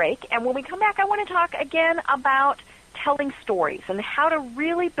final break, and when we come back, I want to talk again about telling stories and how to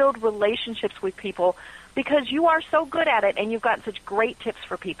really build relationships with people, because you are so good at it and you've got such great tips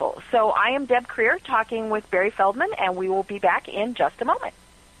for people. So I am Deb Creer talking with Barry Feldman, and we will be back in just a moment.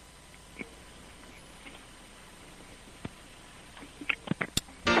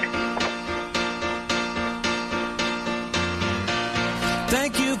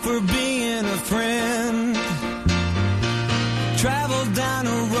 Thank you for being a friend. Travel down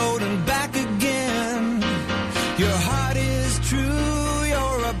a road and back again. Your heart is true.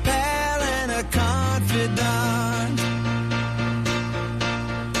 You're a pal and a confidant.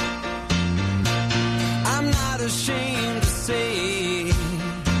 I'm not ashamed to say,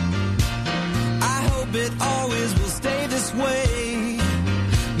 I hope it always will stay this way.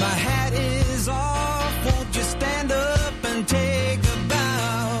 My hat is off. Won't you stand up and take a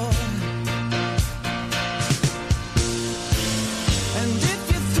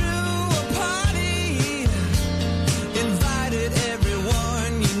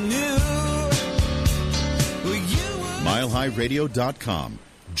MileHighRadio.com.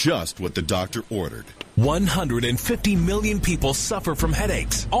 Just what the doctor ordered. 150 million people suffer from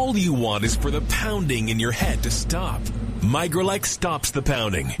headaches. All you want is for the pounding in your head to stop. Migralex stops the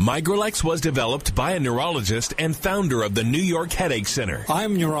pounding. Migralex was developed by a neurologist and founder of the New York Headache Center.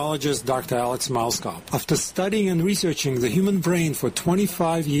 I'm neurologist Dr. Alex Malskop. After studying and researching the human brain for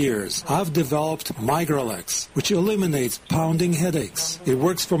 25 years, I've developed Migralex, which eliminates pounding headaches. It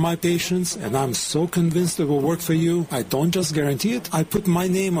works for my patients, and I'm so convinced it will work for you. I don't just guarantee it, I put my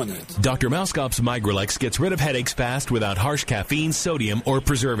name on it. Dr. Malskop's Migralex gets rid of headaches fast without harsh caffeine, sodium, or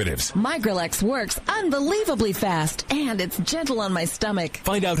preservatives. Migralex works unbelievably fast, and it's gentle on my stomach.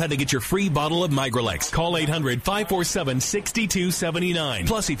 Find out how to get your free bottle of Migralex. Call 800-547-6279.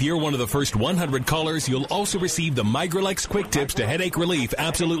 Plus, if you're one of the first 100 callers, you'll also receive the Migralex Quick Tips to Headache Relief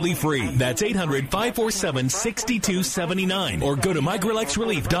absolutely free. That's 800-547-6279. Or go to Migralex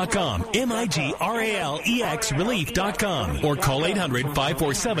MigralexRelief.com, MigralEX Relief.com, or call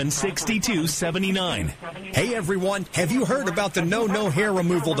 800-547-6279. Hey everyone, have you heard about the No Hair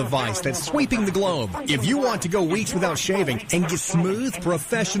Removal device that's sweeping the globe? If you want to go weeks without shaving and get smooth,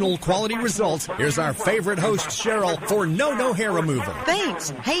 professional quality results, here's our favorite host, Cheryl, for No Hair Removal. Thanks.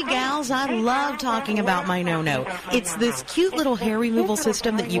 Hey gals, I love talking about my No. It's this cute little hair removal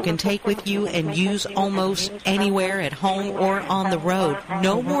system that you can take with you and use almost anywhere at home or on the road.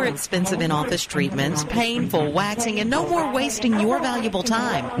 No more expensive in-office treatments, painful waxing, and no more wasting your valuable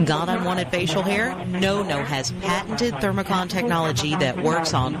time. Got unwanted facial hair? No has patented Thermocon technology that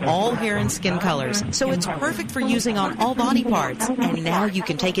works on all hair and skin colors, so it's perfect for using on all body parts. And now you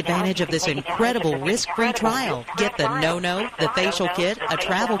can take advantage of this incredible risk-free trial. Get the No, the facial kit, a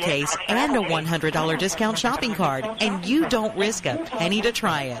travel case, and a $100 discount shopping card, and you don't risk a penny to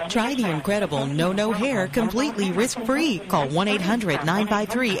try it. Try the incredible No Hair completely risk-free. Call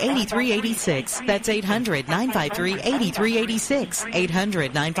 1-800-953-8386. That's 800-953-8386.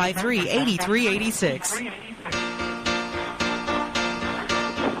 800-953-8386.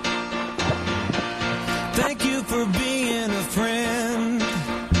 Thank you for being a friend.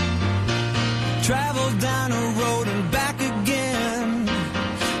 Travel down a road and back again.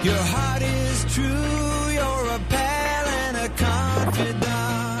 Your heart is true. You're a pal and a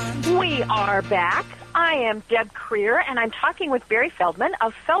confidant. We are back. I am Deb Creer, and I'm talking with Barry Feldman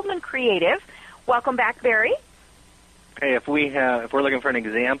of Feldman Creative. Welcome back, Barry. Hey, if we're looking for an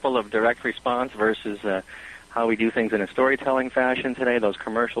example of direct response versus how we do things in a storytelling fashion today, those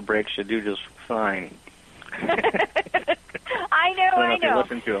commercial breaks should do just fine. I know. If you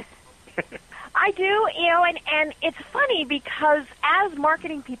listen to them. I do, and it's funny because as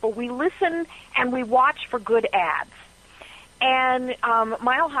marketing people, we listen and we watch for good ads. And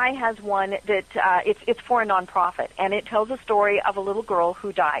Mile High has one that it's for a nonprofit, and it tells a story of a little girl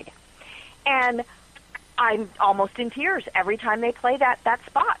who died. And I'm almost in tears every time they play that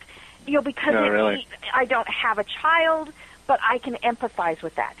spot, because really. I don't have a child, but I can empathize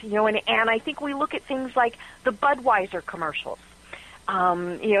with that, and I think we look at things like the Budweiser commercials,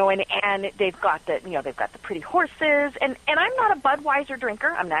 and they've got the pretty horses, and I'm not a Budweiser drinker.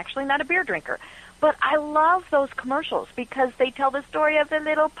 I'm actually not a beer drinker, but I love those commercials because they tell the story of the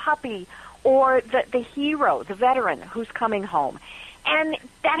little puppy or the hero, the veteran who's coming home. And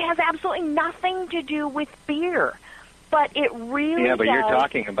that has absolutely nothing to do with beer, but it really but does you're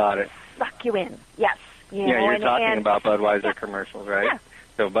talking about it. Suck you in, yes. You're talking about Budweiser commercials, right? Yeah.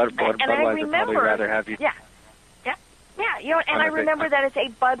 So Budweiser probably rather have you... Yeah, and I remember that it's a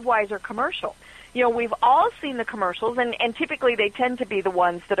Budweiser commercial. We've all seen the commercials, and typically they tend to be the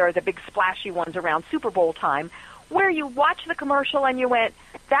ones that are the big splashy ones around Super Bowl time, where you watch the commercial and you went,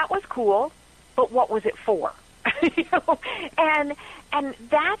 that was cool, but what was it for? And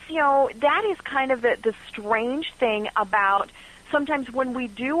that's, that is kind of the strange thing about sometimes when we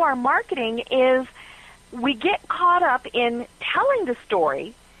do our marketing is we get caught up in telling the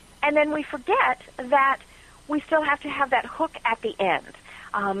story, and then we forget that we still have to have that hook at the end.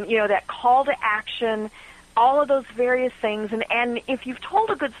 That call to action, all of those various things. And if you've told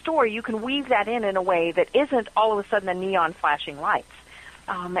a good story, you can weave that in a way that isn't all of a sudden a neon flashing lights.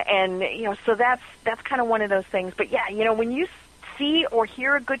 So that's kind of one of those things. But yeah, when you see or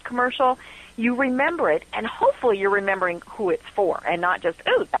hear a good commercial, you remember it, and hopefully you're remembering who it's for, and not just,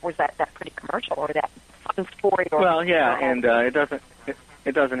 that was that pretty commercial or that fun story.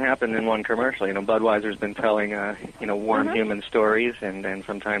 It doesn't happen in one commercial. Budweiser's been telling, warm human stories and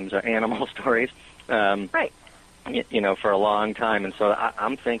sometimes animal stories, right? For a long time. And so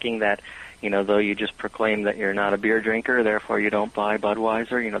I'm thinking that, though you just proclaim that you're not a beer drinker, therefore you don't buy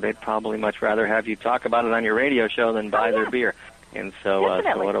Budweiser, they'd probably much rather have you talk about it on your radio show than buy their beer. And so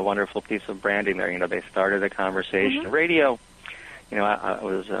what a wonderful piece of branding there. They started a conversation. Radio, I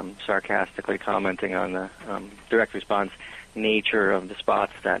was sarcastically commenting on the direct response nature of the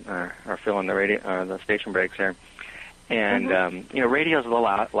spots that are filling the station breaks there. And, radio's the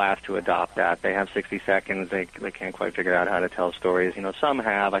last to adopt that. They have 60 seconds. They can't quite figure out how to tell stories. Some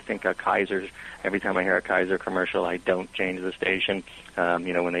have. I think Kaiser's, every time I hear a Kaiser commercial, I don't change the station,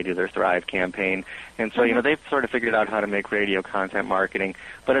 when they do their Thrive campaign. And so, they've sort of figured out how to make radio content marketing,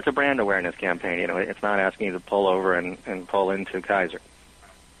 but it's a brand awareness campaign. It's not asking you to pull over and pull into Kaiser.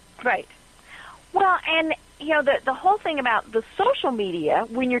 Right. Well, and, the whole thing about the social media,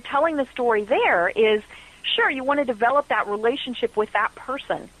 when you're telling the story there is, sure, you want to develop that relationship with that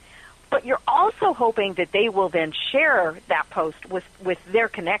person, but you're also hoping that they will then share that post with their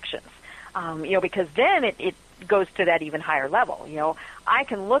connections, because then it goes to that even higher level. I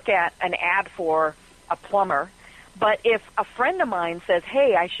can look at an ad for a plumber, But if a friend of mine says,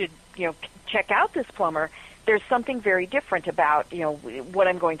 hey, I should, check out this plumber, there's something very different about, what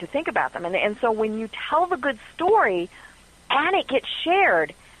I'm going to think about them. And so when you tell the good story and it gets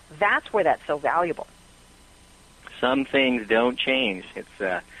shared, that's where that's so valuable. Some things don't change.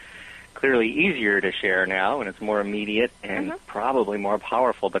 It's clearly easier to share now, and it's more immediate and probably more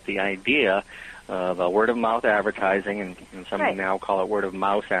powerful. But the idea of word-of-mouth advertising, and some now call it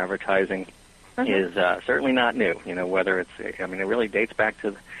word-of-mouse advertising, is certainly not new. Whether it's, it really dates back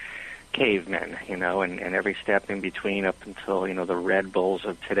to cavemen, and every step in between up until, the Red Bulls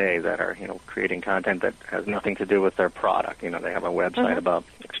of today that are, creating content that has nothing to do with their product. They have a website about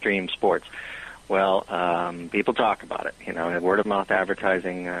extreme sports. Well, people talk about it, and word-of-mouth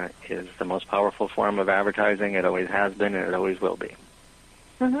advertising is the most powerful form of advertising. It always has been, and it always will be.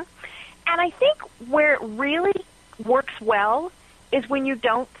 And I think where it really works well is when you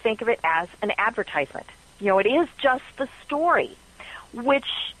don't think of it as an advertisement. It is just the story, which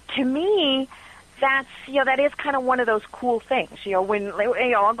to me, that is kind of one of those cool things. When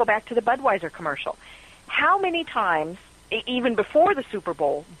I'll go back to the Budweiser commercial. How many times, even before the Super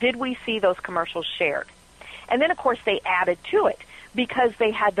Bowl, did we see those commercials shared? And then, of course, they added to it because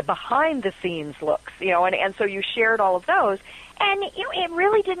they had the behind-the-scenes looks, and so you shared all of those. And, it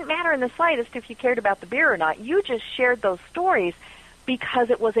really didn't matter in the slightest if you cared about the beer or not. You just shared those stories because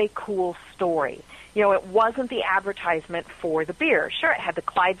it was a cool story. It wasn't the advertisement for the beer. Sure, it had the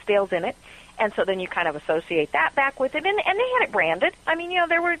Clydesdales in it, and so then you kind of associate that back with it, and they had it branded.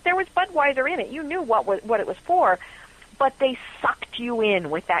 There was Budweiser in it. You knew what it was for, but they sucked you in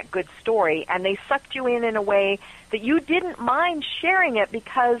with that good story, and they sucked you in a way that you didn't mind sharing it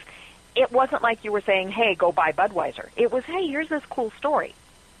because it wasn't like you were saying, hey, go buy Budweiser. It was, hey, here's this cool story.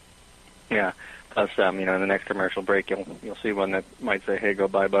 Yeah. Plus, in the next commercial break, you'll see one that might say, hey, go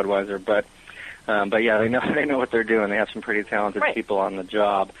buy Budweiser. But yeah, they know what they're doing. They have some pretty talented people on the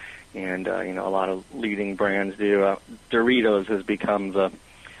job, and a lot of leading brands do. Doritos has become the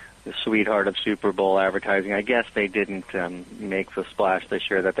sweetheart of Super Bowl advertising. I guess they didn't make the splash this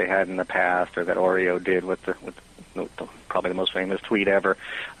year that they had in the past, or that Oreo did with probably the most famous tweet ever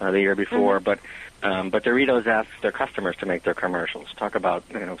the year before. But Doritos asks their customers to make their commercials. Talk about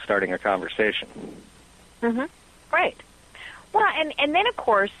starting a conversation. Right. Well, and then, of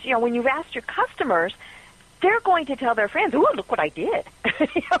course, when you've asked your customers, they're going to tell their friends, ooh, look what I did.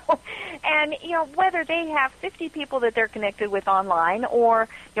 And, whether they have 50 people that they're connected with online or,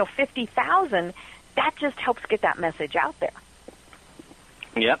 50,000, that just helps get that message out there.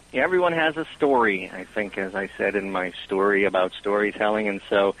 Yep. Everyone has a story, I think, as I said in my story about storytelling. And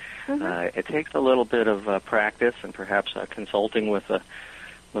so it takes a little bit of practice and perhaps consulting with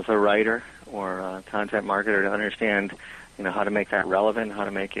a writer or a content marketer to understand how to make that relevant, how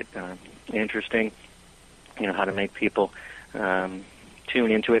to make it interesting, how to make people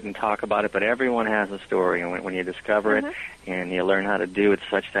tune into it and talk about it. But everyone has a story, and when you discover it and you learn how to do it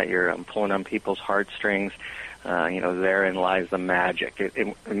such that you're pulling on people's heartstrings, therein lies the magic.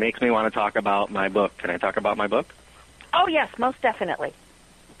 It makes me want to talk about my book. Can I talk about my book? Oh, yes, most definitely.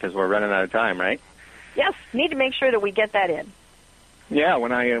 Because we're running out of time, right? Yes, need to make sure that we get that in. Yeah,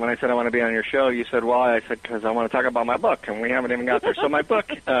 when I said I want to be on your show, you said, why? I said, because I want to talk about my book, and we haven't even got there. So my book,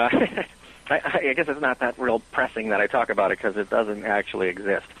 I guess it's not that real pressing that I talk about it because it doesn't actually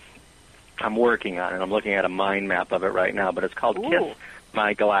exist. I'm working on it. I'm looking at a mind map of it right now, but it's called Kiss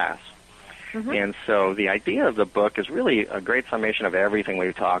My Glass. And so the idea of the book is really a great summation of everything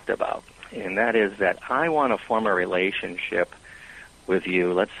we've talked about, and that is that I want to form a relationship with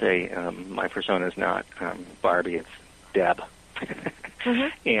you. Let's say my persona is not Barbie, it's Deb.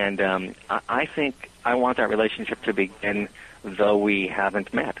 And I think I want that relationship to begin though we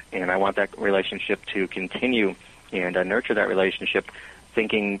haven't met, and I want that relationship to continue and nurture that relationship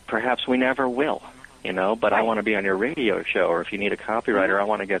thinking perhaps we never will. But I want to be on your radio show, or if you need a copywriter, I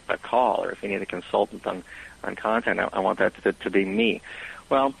want to get a call, or if you need a consultant on content, I want that to be me.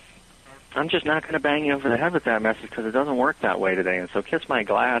 Well, I'm just not going to bang you over the head with that message because it doesn't work that way today. And so Kiss My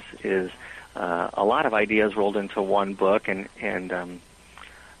Glass is a lot of ideas rolled into one book, and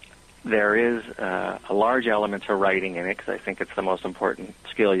there is a large element to writing in it because I think it's the most important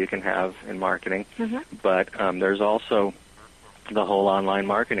skill you can have in marketing. But there's also the whole online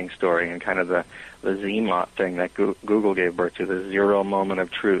marketing story and kind of the ZMOT thing that Google gave birth to, the zero moment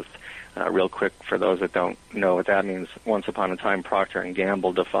of truth. Real quick, for those that don't know what that means, once upon a time, Procter &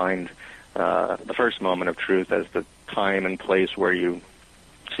 Gamble defined the first moment of truth as the time and place where you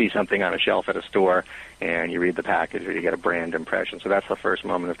see something on a shelf at a store and you read the package or you get a brand impression. So that's the first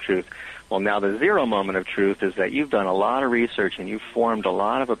moment of truth. Well, now the zero moment of truth is that you've done a lot of research and you've formed a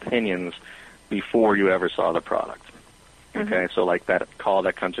lot of opinions before you ever saw the product. Okay, so like that call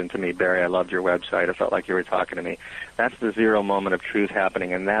that comes into me, Barry, I loved your website. I felt like you were talking to me. That's the zero moment of truth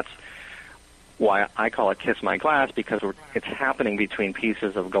happening, and that's why I call it Kiss My Glass, because it's happening between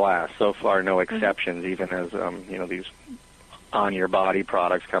pieces of glass. So far, no exceptions, even as, these on-your-body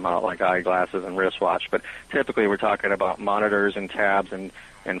products come out like eyeglasses and wristwatch. But typically we're talking about monitors and tabs and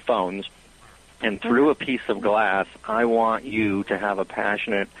phones. And through a piece of glass, I want you to have a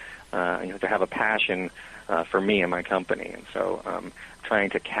passion for me and my company. And so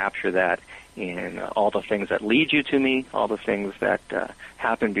trying to capture that in all the things that lead you to me, all the things that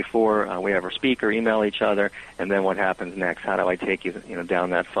happen before we ever speak or email each other, and then what happens next. How do I take you, down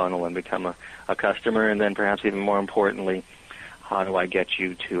that funnel and become a customer? And then perhaps even more importantly, how do I get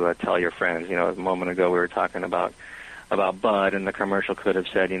you to tell your friends? A moment ago we were talking about Bud, and the commercial could have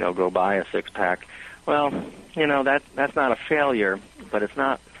said, go buy a six-pack. Well, that's not a failure, but it's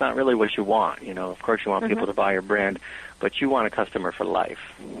not really what you want. Of course you want people to buy your brand, but you want a customer for life.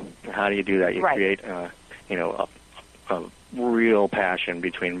 How do you do that? You create, a real passion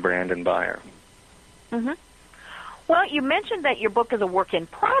between brand and buyer. Well, you mentioned that your book is a work in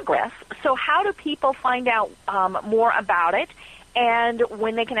progress, so how do people find out more about it and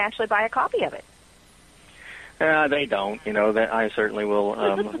when they can actually buy a copy of it? They don't. That I certainly will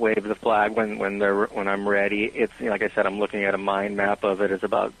wave the flag when I'm ready. It's like I said, I'm looking at a mind map of it. It's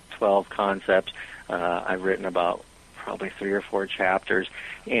about 12 concepts. I've written about probably 3 or 4 chapters,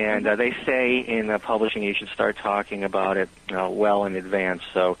 and they say in publishing you should start talking about it well in advance.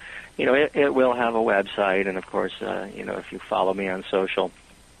 So, it will have a website, and of course, if you follow me on social,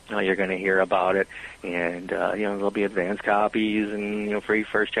 you're going to hear about it, and there'll be advanced copies and free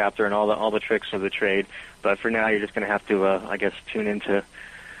first chapter and all the tricks of the trade. But for now, you're just going to have to, I guess, tune into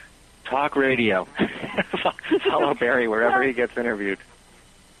talk radio. Follow Barry wherever he gets interviewed.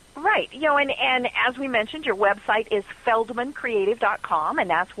 Right. And as we mentioned, your website is feldmancreative.com, and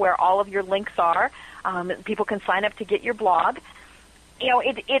that's where all of your links are. People can sign up to get your blog.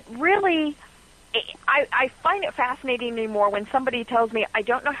 It really, I find it fascinating anymore when somebody tells me, I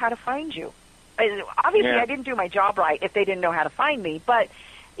don't know how to find you. Obviously, I didn't do my job right if they didn't know how to find me, but,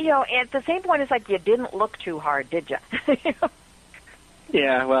 at the same point, it's like you didn't look too hard, did you?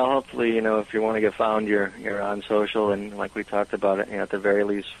 Yeah, well, hopefully, if you want to get found, you're on social, and like we talked about it, at the very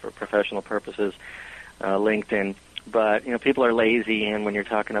least for professional purposes, LinkedIn. But, people are lazy, and when you're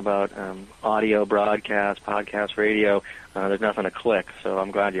talking about audio, broadcast, podcast, radio, there's nothing to click, so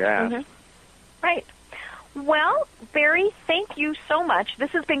I'm glad you asked. Right. Well, Barry, thank you so much.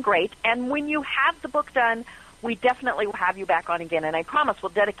 This has been great, and when you have the book done, we definitely will have you back on again, and I promise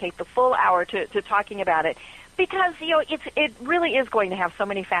we'll dedicate the full hour to talking about it. Because, it really is going to have so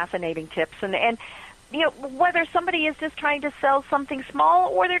many fascinating tips. And whether somebody is just trying to sell something small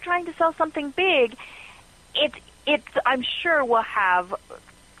or they're trying to sell something big, it I'm sure will have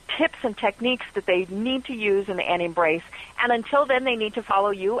tips and techniques that they need to use and embrace. And until then, they need to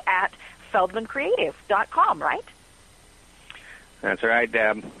follow you at feldmancreative.com, right? That's right,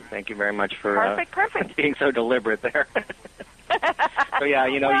 Deb. Thank you very much for perfect. being so deliberate there. So, yeah,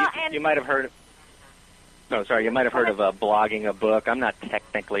 you might have heard... No, sorry, you might have heard of blogging a book. I'm not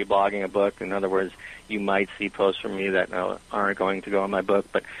technically blogging a book. In other words, you might see posts from me that aren't going to go in my book.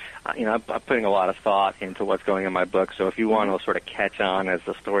 But, I'm putting a lot of thought into what's going in my book. So if you want to sort of catch on as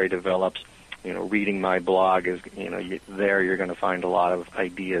the story develops, reading my blog is, you're going to find a lot of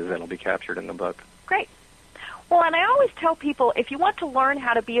ideas that will be captured in the book. Great. Well, and I always tell people, if you want to learn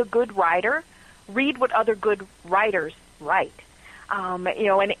how to be a good writer, read what other good writers write. And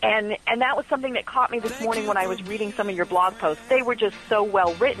that was something that caught me this morning when I was reading some of your blog posts. They were just so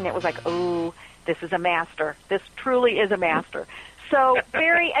well written. It was like, oh, this is a master. This truly is a master. So,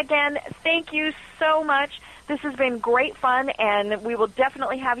 Barry, again, thank you so much. This has been great fun, and we will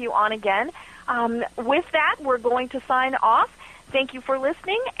definitely have you on again. With that, we're going to sign off. Thank you for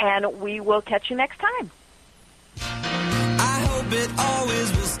listening, and we will catch you next time. I hope it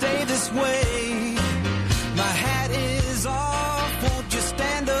always will stay this way. My hat is off. Won't you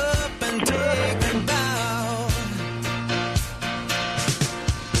stand up and take a bow?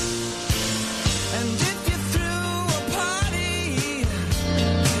 And if you threw a party,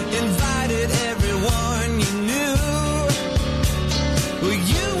 invited everyone you knew, well,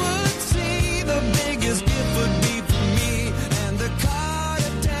 you would see the biggest gift would be for me, and the card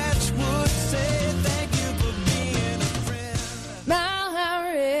attached would say thank you for being a friend. Now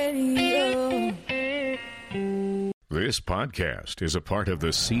Radio. This podcast is a part of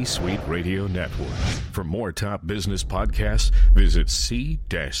the C-Suite Radio Network. For more top business podcasts, visit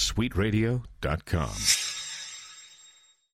c-suiteradio.com.